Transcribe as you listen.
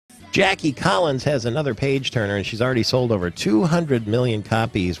Jackie Collins has another page-turner, and she's already sold over 200 million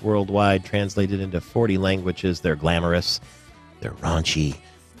copies worldwide, translated into 40 languages. They're glamorous, they're raunchy,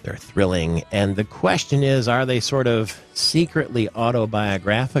 they're thrilling, and the question is, are they sort of secretly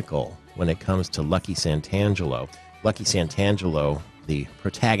autobiographical when it comes to Lucky Santangelo? Lucky Santangelo, the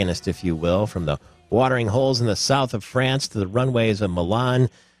protagonist, if you will, from the watering holes in the south of France to the runways of Milan,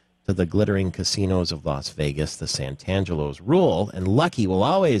 to the glittering casinos of Las Vegas, the Santangelos rule, and Lucky will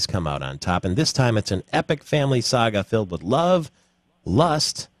always come out on top. And this time it's an epic family saga filled with love,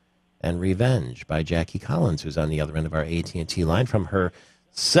 lust, and revenge by Jackie Collins, who's on the other end of our AT&T line from her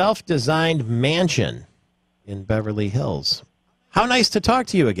self-designed mansion in Beverly Hills. How nice to talk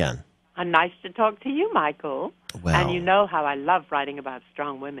to you again. Nice to talk to you, Michael. Well, and you know how I love writing about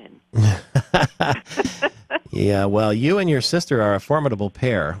strong women. Yeah, well, you and your sister are a formidable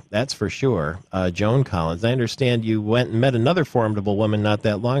pair, that's for sure. Joan Collins, I understand you went and met another formidable woman not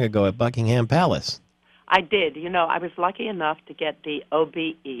that long ago at Buckingham Palace. I did. You know, I was lucky enough to get the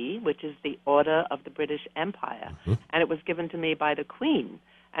OBE, which is the Order of the British Empire, and it was given to me by the Queen.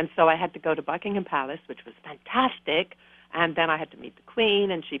 And so I had to go to Buckingham Palace, which was fantastic, and then I had to meet the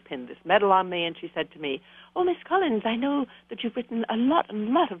Queen, and she pinned this medal on me, and she said to me, "Oh, Miss Collins, I know that you've written a lot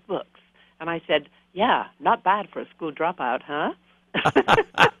of books." And I said, "Yeah, not bad for a school dropout, huh?"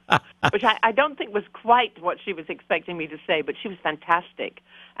 Which I don't think was quite what she was expecting me to say, but she was fantastic.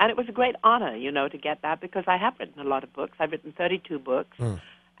 And it was a great honor, you know, to get that, because I have written a lot of books. I've written 32 books.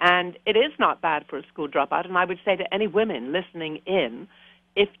 And it is not bad for a school dropout. And I would say to any women listening in,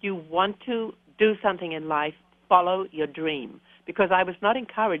 if you want to do something in life, follow your dream. Because I was not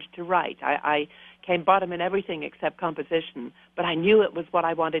encouraged to write. I came bottom in everything except composition, but I knew it was what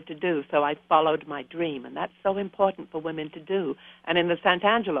I wanted to do, so I followed my dream. And that's so important for women to do. And in the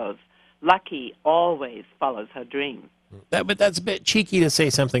Santangelos, Lucky always follows her dream. But that's a bit cheeky to say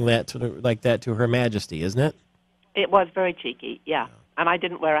something like that to Her Majesty, isn't it? It was very cheeky, yeah. And I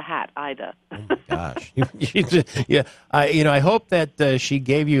didn't wear a hat either. Oh my gosh! Yeah, I hope that she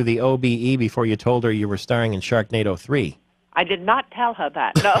gave you the OBE before you told her you were starring in Sharknado 3. I did not tell her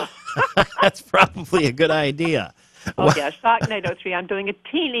that. No. That's probably a good idea. Oh yeah, Sharknado 3. I'm doing a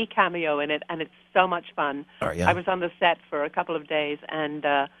teeny cameo in it, and it's so much fun. Oh, yeah. I was on the set for a couple of days, and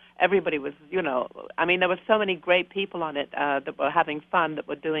everybody was, you know, I mean, there were so many great people on it that were having fun, that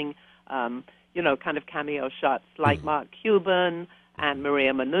were doing, you know, kind of cameo shots, like Mark Cuban and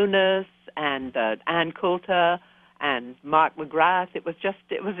Maria Menounos and Ann Coulter and Mark McGrath. It was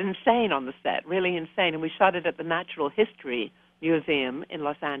insane on the set, really insane. And we shot it at the Natural History Museum in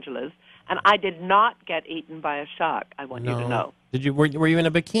Los Angeles. And I did not get eaten by a shark, I want you to know. Did you? Were you in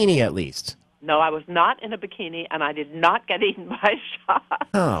a bikini at least? No, I was not in a bikini, and I did not get eaten by a shark.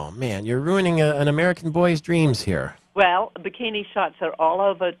 Oh, man, you're ruining an American boy's dreams here. Well, bikini shots are all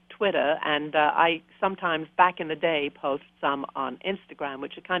over Twitter, and I sometimes, back in the day, post some on Instagram,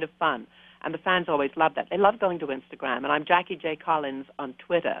 which are kind of fun. And the fans always love that. They love going to Instagram, and I'm Jackie J. Collins on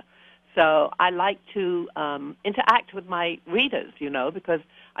Twitter. So I like to interact with my readers, you know, because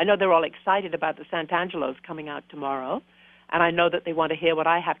I know they're all excited about the Santangelos coming out tomorrow. And I know that they want to hear what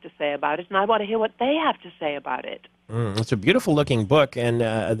I have to say about it, and I want to hear what they have to say about it. It's a beautiful-looking book,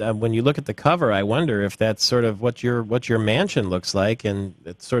 and when you look at the cover, I wonder if that's sort of what your mansion looks like, and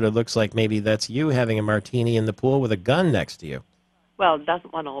it sort of looks like maybe that's you having a martini in the pool with a gun next to you. Well,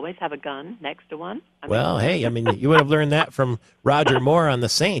 doesn't one always have a gun next to one? Well, hey, I mean, you would have learned that from Roger Moore on The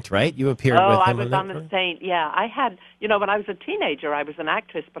Saint, right? You appeared with him I was on The Saint, yeah. I had, you know, when I was a teenager, I was an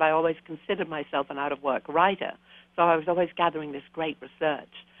actress, but I always considered myself an out-of-work writer. So I was always gathering this great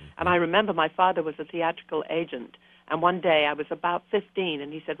research. And I remember my father was a theatrical agent, and one day I was about 15,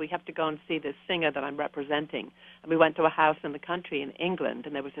 and he said, "We have to go and see this singer that I'm representing." And we went to a house in the country in England,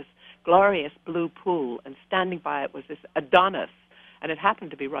 and there was this glorious blue pool, and standing by it was this Adonis, and it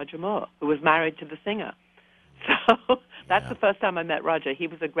happened to be Roger Moore, who was married to the singer. So that's the first time I met Roger. He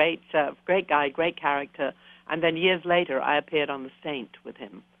was a great guy, great character. And then years later, I appeared on The Saint with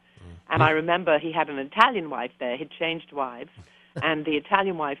him. And I remember he had an Italian wife there. He'd changed wives. And the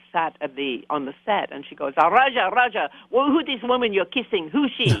Italian wife sat on the set, and she goes, "Oh, Roger, who this woman you're kissing?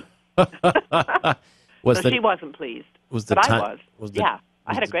 Who's she?" She wasn't pleased. I was.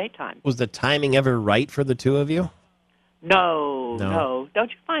 I had a great time. Was the timing ever right for the two of you? No.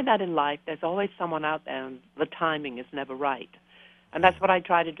 Don't you find that in life? There's always someone out there, and the timing is never right. And that's what I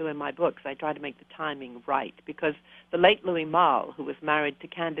try to do in my books. I try to make the timing right, because the late Louis Malle, who was married to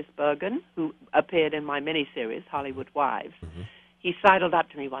Candice Bergen, who appeared in my miniseries, Hollywood Wives, he sidled up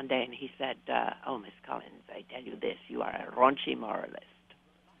to me one day and he said, "Oh, Miss Collins, I tell you this, you are a raunchy moralist."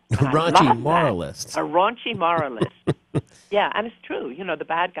 A raunchy moralist? A raunchy moralist. Yeah, and it's true. You know, the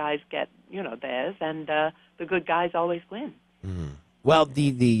bad guys get, theirs, and the good guys always win. Well,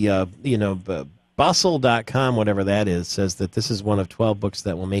 Bustle.com, whatever that is, says that this is one of 12 books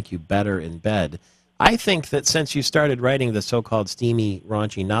that will make you better in bed. I think that since you started writing the so-called steamy,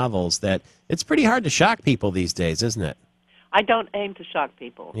 raunchy novels, that it's pretty hard to shock people these days, isn't it? I don't aim to shock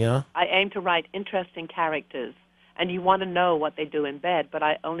people. Yeah? I aim to write interesting characters, and you want to know what they do in bed, but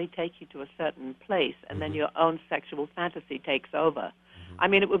I only take you to a certain place, and then your own sexual fantasy takes over. I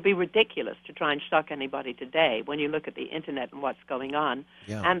mean, it would be ridiculous to try and shock anybody today when you look at the Internet and what's going on.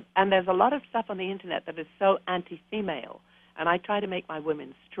 Yeah. And there's a lot of stuff on the Internet that is so anti-female, and I try to make my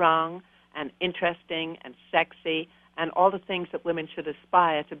women strong and interesting and sexy and all the things that women should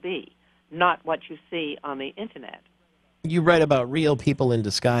aspire to be, not what you see on the Internet. You write about real people in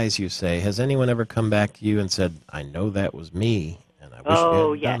disguise, you say. Has anyone ever come back to you and said, I know that was me, and I wish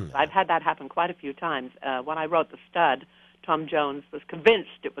you hadn't done that? I've had that happen quite a few times. When I wrote The Stud, Tom Jones was convinced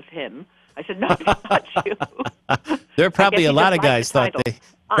it was him. I said, no, it's not you. There are probably a lot of guys thought they...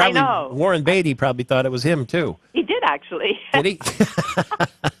 I know. Warren Beatty probably thought it was him, too. He did, actually. Did he?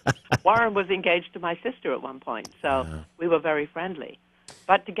 Warren was engaged to my sister at one point, so we were very friendly.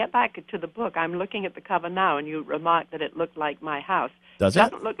 But to get back to the book, I'm looking at the cover now, and you remarked that it looked like my house. Does it? It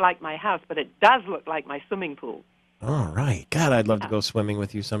doesn't look like my house, but it does look like my swimming pool. All right. God, I'd love to go swimming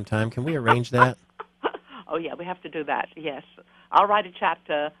with you sometime. Can we arrange that? Oh, yeah, we have to do that, yes. I'll write a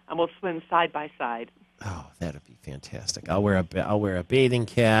chapter, and we'll swim side by side. Oh, that'd be fantastic. I'll wear a bathing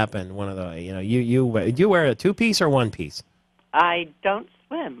cap and one of the, you wear a two-piece or one-piece? I don't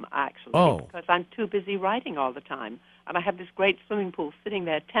swim, actually, Oh. because I'm too busy writing all the time. And I have this great swimming pool sitting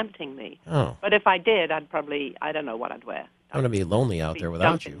there tempting me. Oh. But if I did, I don't know what I'd wear. I'm going to be lonely out there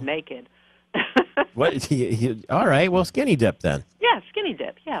without you. Naked. What? All right, well, skinny dip then. Yeah, skinny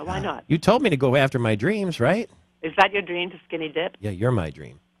dip. Yeah, why not? You told me to go after my dreams, right? Is that your dream, to skinny dip? Yeah, you're my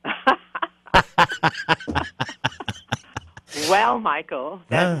dream. Well, Michael,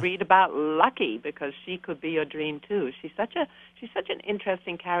 then read about Lucky, because she could be your dream too. She's such an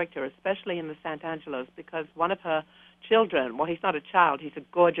interesting character, especially in the Santangelos, because one of her children, well, he's not a child, he's a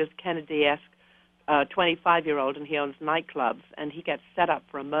gorgeous Kennedy-esque 25-year-old, and he owns nightclubs, and he gets set up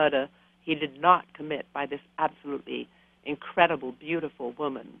for a murder he did not commit by this absolutely incredible, beautiful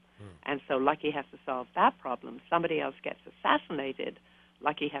woman. And so Lucky has to solve that problem. Somebody else gets assassinated.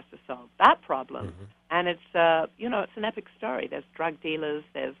 Lucky has to solve that problem. And it's, it's an epic story. There's drug dealers,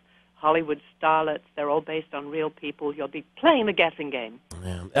 there's Hollywood starlets. They're all based on real people. You'll be playing the guessing game.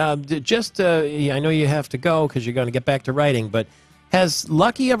 Yeah. I know you have to go because you're going to get back to writing, but has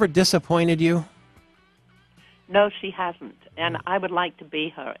Lucky ever disappointed you? No, she hasn't. And I would like to be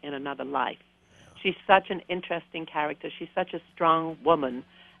her in another life. She's such an interesting character. She's such a strong woman.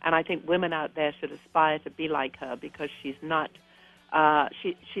 And I think women out there should aspire to be like her, because she's not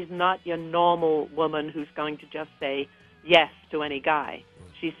she's not your normal woman who's going to just say yes to any guy.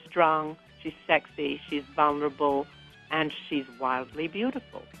 She's strong, she's sexy, she's vulnerable, and she's wildly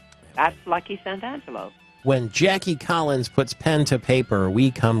beautiful. That's Lucky Santangelo. When Jackie Collins puts pen to paper,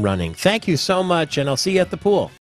 we come running. Thank you so much, and I'll see you at the pool.